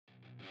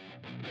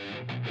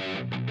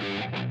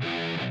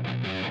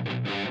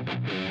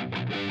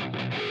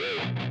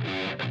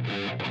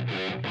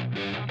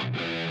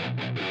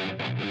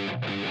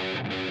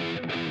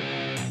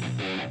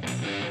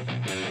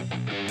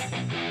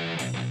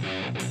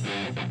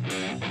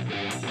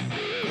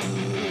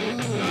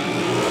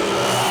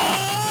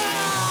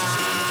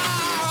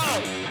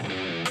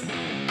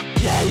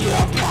Yeah, you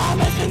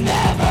promised to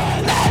never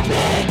let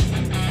me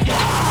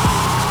go.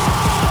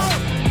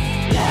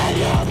 Yeah,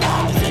 you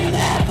promised to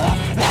never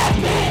let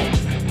me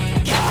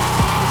go.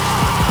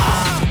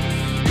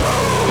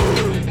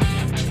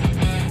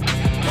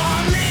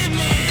 Don't leave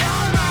me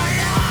on my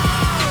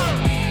own.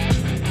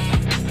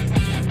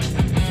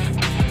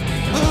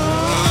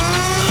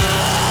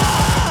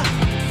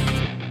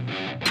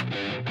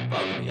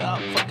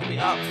 Fucking me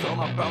up, so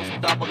my bros will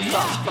double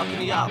cup. Fucking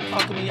me up,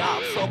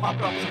 so my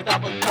bros will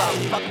double cup.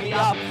 Fucking me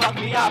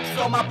up,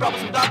 so my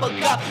bros will double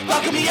cup.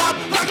 Fucking me up,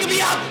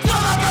 so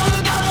my bros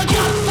will double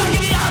cup.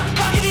 Fucking me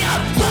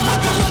up, so my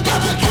bros will